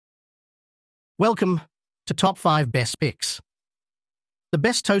Welcome to Top 5 Best Picks. The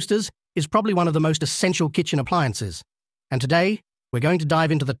best toasters is probably one of the most essential kitchen appliances, and today we're going to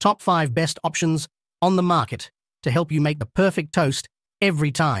dive into the top 5 best options on the market to help you make the perfect toast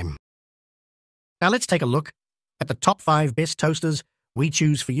every time. Now let's take a look at the top 5 best toasters we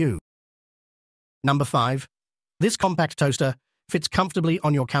choose for you. Number 5. This compact toaster fits comfortably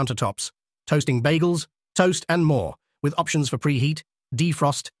on your countertops, toasting bagels, toast and more, with options for preheat,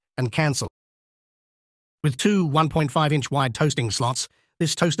 defrost, and cancel. With two 1.5-inch wide toasting slots,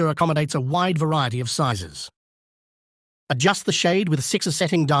 this toaster accommodates a wide variety of sizes. Adjust the shade with 6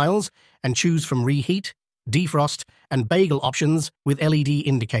 setting dials and choose from reheat, defrost, and bagel options with LED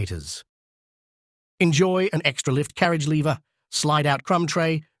indicators. Enjoy an extra lift carriage lever, slide-out crumb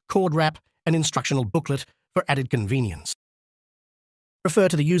tray, cord wrap, and instructional booklet for added convenience. Refer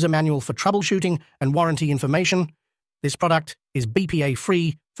to the user manual for troubleshooting and warranty information. This product is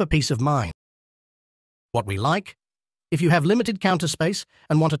BPA-free for peace of mind. What we like? If you have limited counter space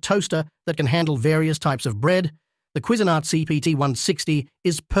and want a toaster that can handle various types of bread, the Cuisinart CPT 160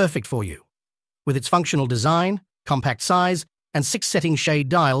 is perfect for you. With its functional design, compact size, and 6 setting shade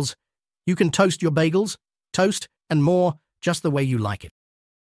dials, you can toast your bagels, toast, and more just the way you like it.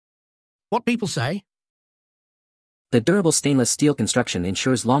 What people say? The durable stainless steel construction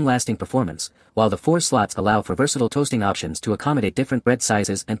ensures long-lasting performance, while the 4 slots allow for versatile toasting options to accommodate different bread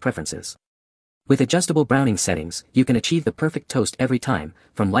sizes and preferences. With adjustable browning settings, you can achieve the perfect toast every time,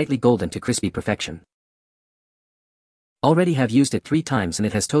 from lightly golden to crispy perfection. Already have used it 3 times and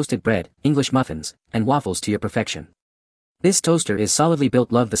it has toasted bread, English muffins, and waffles to your perfection. This toaster is solidly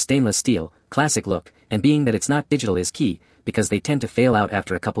built. Love the stainless steel, classic look, and being that it's not digital is key, because they tend to fail out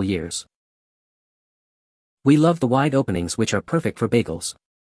after a couple years. We love the wide openings which are perfect for bagels.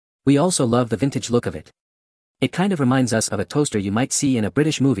 We also love the vintage look of it. It kind of reminds us of a toaster you might see in a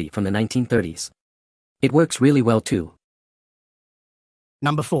British movie from the 1930s. It works really well too.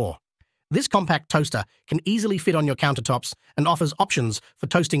 Number 4. This compact toaster can easily fit on your countertops and offers options for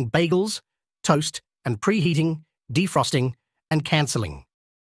toasting bagels, toast, and preheating, defrosting, and cancelling.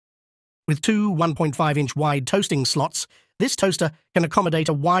 With two 1.5-inch wide toasting slots, this toaster can accommodate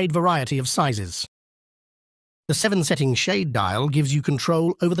a wide variety of sizes. The 7-setting shade dial gives you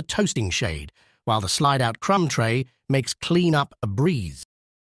control over the toasting shade, while the slide-out crumb tray makes clean up a breeze.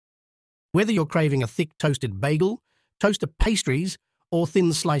 Whether you're craving a thick toasted bagel, toaster pastries, or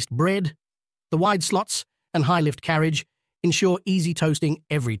thin sliced bread, the wide slots and high lift carriage ensure easy toasting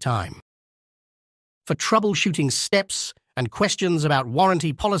every time. For troubleshooting steps and questions about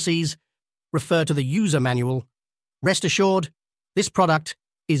warranty policies, refer to the user manual. Rest assured, this product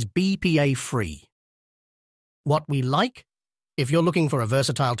is BPA-free. What we like? If you're looking for a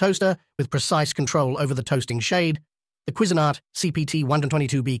versatile toaster with precise control over the toasting shade, the Cuisinart CPT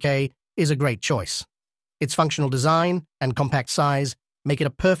 122BK is a great choice. Its functional design and compact size make it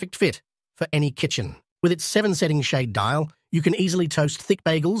a perfect fit for any kitchen. With its 7-setting shade dial, you can easily toast thick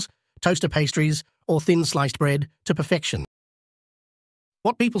bagels, toaster pastries, or thin sliced bread to perfection.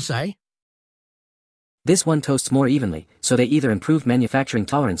 What people say? This one toasts more evenly, so they either improved manufacturing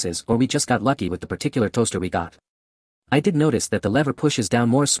tolerances or we just got lucky with the particular toaster we got. I did notice that the lever pushes down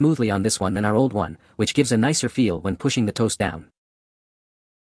more smoothly on this one than our old one, which gives a nicer feel when pushing the toast down.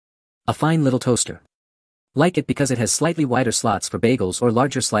 A fine little toaster. Like it because it has slightly wider slots for bagels or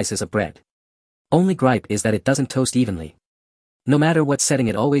larger slices of bread. Only gripe is that it doesn't toast evenly. No matter what setting,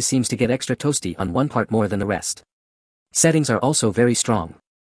 it always seems to get extra toasty on one part more than the rest. Settings are also very strong.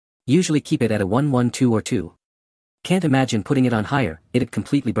 Usually keep it at a 1, 1, 2 or 2. Can't imagine putting it on higher, it'd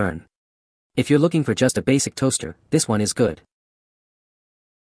completely burn. If you're looking for just a basic toaster, this one is good.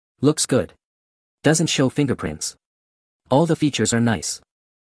 Looks good. Doesn't show fingerprints. All the features are nice.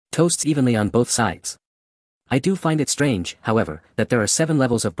 Toasts evenly on both sides. I do find it strange, however, that there are 7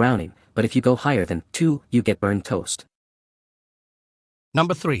 levels of browning, but if you go higher than 2, you get burned toast.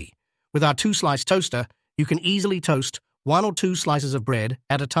 Number 3. With our 2-slice toaster, you can easily toast 1 or 2 slices of bread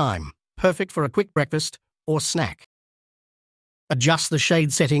at a time, perfect for a quick breakfast or snack. Adjust the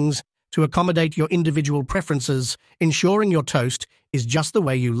shade settings to accommodate your individual preferences, ensuring your toast is just the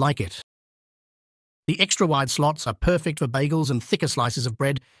way you like it. The extra-wide slots are perfect for bagels and thicker slices of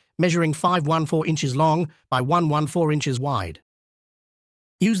bread, measuring 514 inches long by 114 inches wide.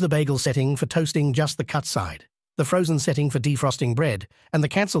 Use the bagel setting for toasting just the cut side, the frozen setting for defrosting bread, and the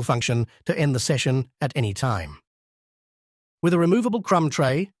cancel function to end the session at any time. With a removable crumb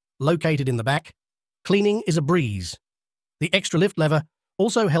tray, located in the back, cleaning is a breeze. The extra lift lever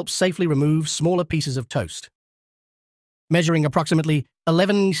also helps safely remove smaller pieces of toast. Measuring approximately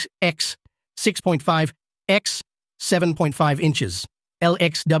 11 x 6.5 x 7.5 inches,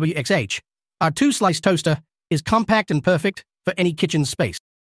 LXWXH, Our two-slice toaster is compact and perfect for any kitchen space.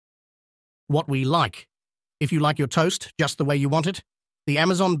 What we like. If you like your toast just the way you want it, the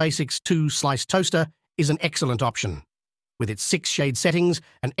Amazon Basics 2-slice toaster is an excellent option. With its 6-shade settings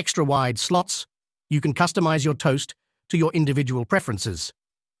and extra-wide slots, you can customize your toast to your individual preferences.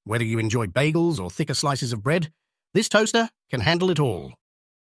 Whether you enjoy bagels or thicker slices of bread, this toaster can handle it all.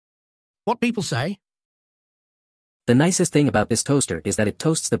 What people say? The nicest thing about this toaster is that it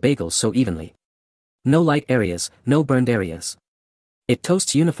toasts the bagels so evenly. No light areas, no burned areas. It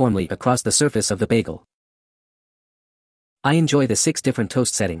toasts uniformly across the surface of the bagel. I enjoy the 6 different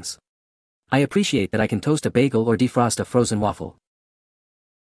toast settings. I appreciate that I can toast a bagel or defrost a frozen waffle.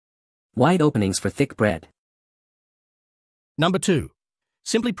 Wide openings for thick bread. Number 2.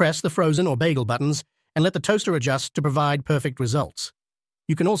 Simply press the frozen or bagel buttons and let the toaster adjust to provide perfect results.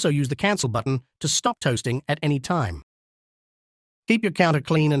 You can also use the cancel button to stop toasting at any time. Keep your counter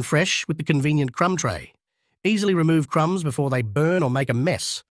clean and fresh with the convenient crumb tray. Easily remove crumbs before they burn or make a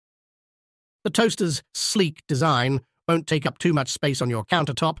mess. The toaster's sleek design won't take up too much space on your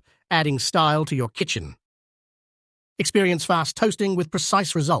countertop, adding style to your kitchen. Experience fast toasting with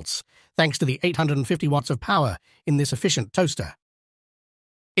precise results, thanks to the 850 watts of power in this efficient toaster.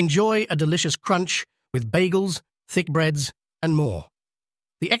 Enjoy a delicious crunch with bagels, thick breads, and more.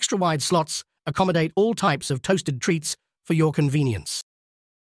 The extra-wide slots accommodate all types of toasted treats for your convenience.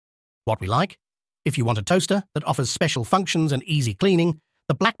 What we like? If you want a toaster that offers special functions and easy cleaning,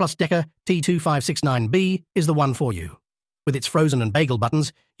 the Black Plus Decker T2569B is the one for you. With its frozen and bagel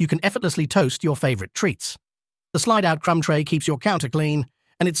buttons, you can effortlessly toast your favorite treats. The slide-out crumb tray keeps your counter clean,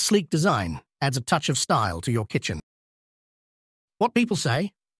 and its sleek design adds a touch of style to your kitchen. What people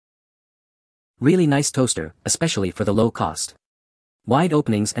say? Really nice toaster, especially for the low cost. Wide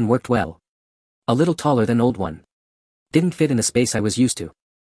openings and worked well. A little taller than old one. Didn't fit in the space I was used to.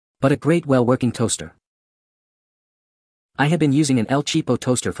 But a great well-working toaster. I had been using an El Cheapo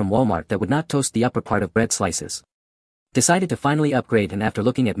toaster from Walmart that would not toast the upper part of bread slices. Decided to finally upgrade, and after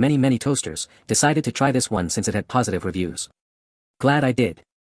looking at many toasters, decided to try this one since it had positive reviews. Glad I did.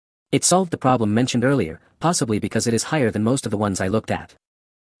 It solved the problem mentioned earlier, possibly because it is higher than most of the ones I looked at.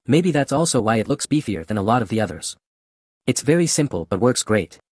 Maybe that's also why it looks beefier than a lot of the others. It's very simple but works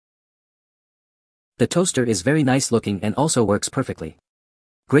great. The toaster is very nice looking and also works perfectly.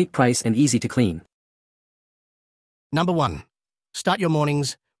 Great price and easy to clean. Number 1. Start your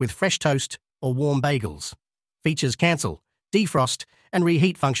mornings with fresh toast or warm bagels. Features cancel, defrost, and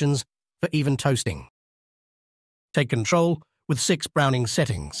reheat functions for even toasting. Take control with 6 browning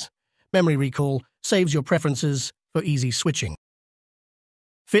settings. Memory recall saves your preferences for easy switching.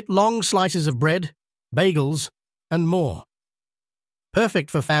 Fit long slices of bread, bagels, and more.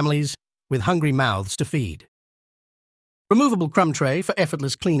 Perfect for families with hungry mouths to feed. Removable crumb tray for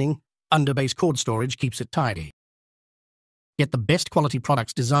effortless cleaning. Underbase cord storage keeps it tidy. Get the best quality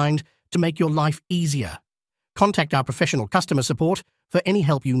products designed to make your life easier. Contact our professional customer support for any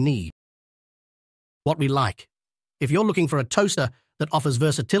help you need. What we like. If you're looking for a toaster that offers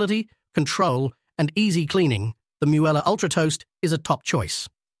versatility, control, and easy cleaning, the Mueller Ultra Toast is a top choice.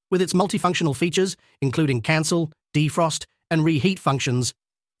 With its multifunctional features, including cancel, defrost, and reheat functions,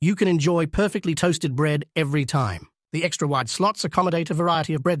 you can enjoy perfectly toasted bread every time. The extra-wide slots accommodate a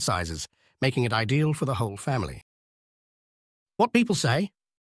variety of bread sizes, making it ideal for the whole family. What people say?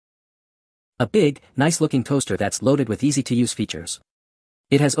 A big, nice-looking toaster that's loaded with easy-to-use features.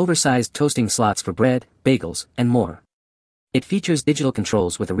 It has oversized toasting slots for bread, bagels, and more. It features digital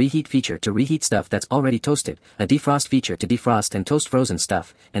controls with a reheat feature to reheat stuff that's already toasted, a defrost feature to defrost and toast frozen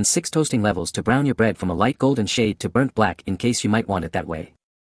stuff, and 6 toasting levels to brown your bread from a light golden shade to burnt black in case you might want it that way.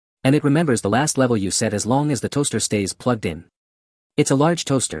 And it remembers the last level you set as long as the toaster stays plugged in. It's a large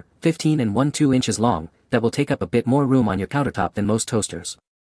toaster, 15 and 1/2 inches long, that will take up a bit more room on your countertop than most toasters.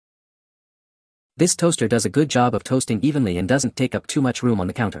 This toaster does a good job of toasting evenly and doesn't take up too much room on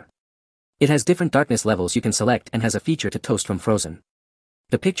the counter. It has different darkness levels you can select and has a feature to toast from frozen.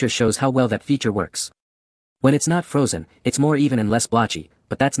 The picture shows how well that feature works. When it's not frozen, it's more even and less blotchy,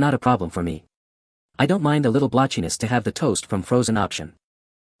 but that's not a problem for me. I don't mind a little blotchiness to have the toast from frozen option.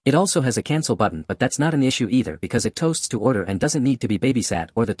 It also has a cancel button, but that's not an issue either because it toasts to order and doesn't need to be babysat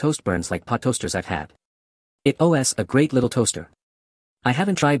or the toast burns like pot toasters I've had. It's a great little toaster. I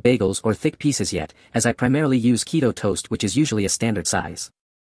haven't tried bagels or thick pieces yet, as I primarily use keto toast, which is usually a standard size.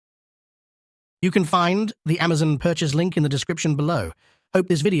 You can find the Amazon purchase link in the description below. Hope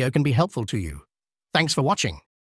this video can be helpful to you. Thanks for watching.